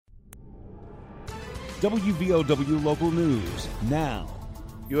WVOW Local News now.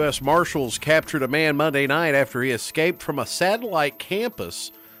 U.S. Marshals captured a man Monday night after he escaped from a satellite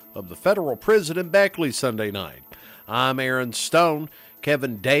campus of the federal prison in Beckley Sunday night. I'm Aaron Stone.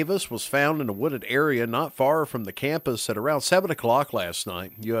 Kevin Davis was found in a wooded area not far from the campus at around 7 o'clock last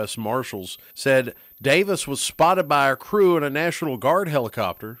night. U.S. Marshals said Davis was spotted by a crew in a National Guard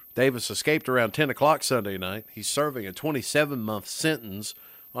helicopter. Davis escaped around 10 o'clock Sunday night. He's serving a 27-month sentence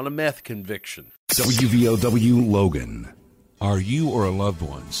on a meth conviction. WVOW Logan. Are you or a loved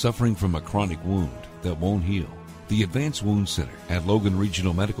one suffering from a chronic wound that won't heal? The Advanced Wound Center at Logan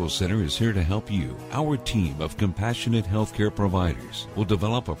Regional Medical Center is here to help you. Our team of compassionate healthcare providers will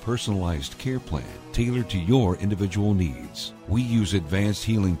develop a personalized care plan tailored to your individual needs. We use advanced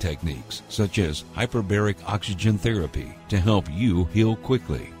healing techniques such as hyperbaric oxygen therapy to help you heal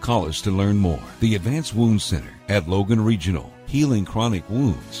quickly. Call us to learn more. The Advanced Wound Center at Logan Regional, healing chronic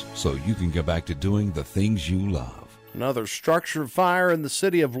wounds so you can get back to doing the things you love. Another structure fire in the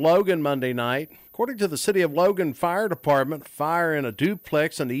City of Logan Monday night. According to the City of Logan Fire Department, fire in a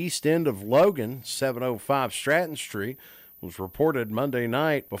duplex on the east end of Logan, 705 Stratton Street, was reported Monday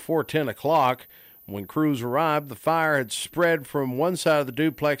night before 10 o'clock. When crews arrived, the fire had spread from one side of the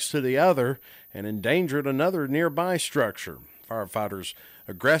duplex to the other and endangered another nearby structure. Firefighters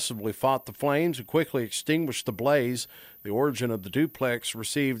aggressively fought the flames and quickly extinguished the blaze. The origin of the duplex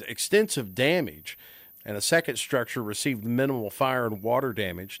received extensive damage, and a second structure received minimal fire and water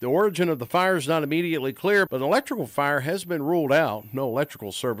damage. The origin of the fire is not immediately clear, but an electrical fire has been ruled out. No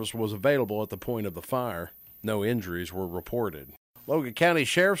electrical service was available at the point of the fire. No injuries were reported. Logan County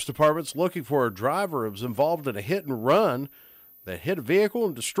Sheriff's Department's looking for a driver who was involved in a hit and run that hit a vehicle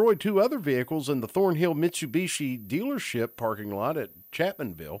and destroyed two other vehicles in the Thornhill Mitsubishi dealership parking lot at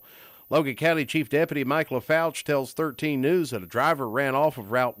Chapmanville. Logan County Chief Deputy Mike LaFouche tells 13 News that a driver ran off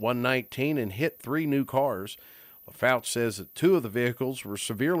of Route 119 and hit three new cars. LaFouche says that two of the vehicles were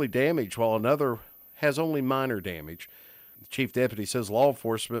severely damaged while another has only minor damage. The Chief Deputy says law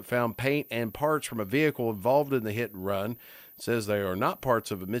enforcement found paint and parts from a vehicle involved in the hit and run. It says they are not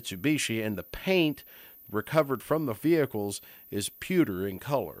parts of a Mitsubishi, and the paint recovered from the vehicles is pewter in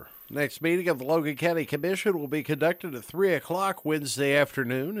color. Next meeting of the Logan County Commission will be conducted at 3 o'clock Wednesday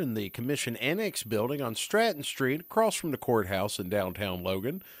afternoon in the Commission Annex building on Stratton Street across from the courthouse in downtown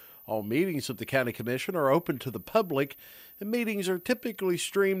Logan. All meetings of the County Commission are open to the public, and meetings are typically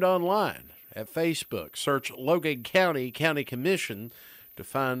streamed online. At Facebook, search Logan County County Commission to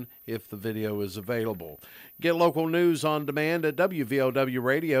find if the video is available. Get local news on demand at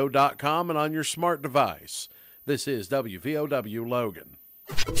WVOWradio.com and on your smart device. This is WVOW Logan.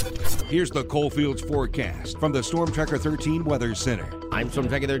 Here's the Coalfields forecast from the Storm Tracker 13 Weather Center. I'm Storm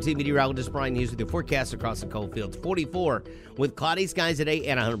Tracker 13 meteorologist Brian Hughes with your forecast across the Coalfields. 44 with cloudy skies today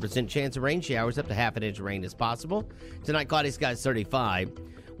and 100% chance of rain showers. Up to half an inch of rain is possible. Tonight, cloudy skies 35.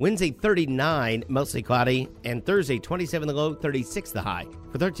 Wednesday, 39, mostly cloudy. And Thursday, 27 the low, 36 the high.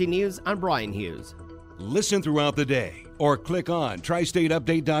 For 13 News, I'm Brian Hughes. Listen throughout the day or click on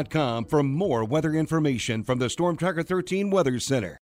tristateupdate.com for more weather information from the Storm Tracker 13 Weather Center.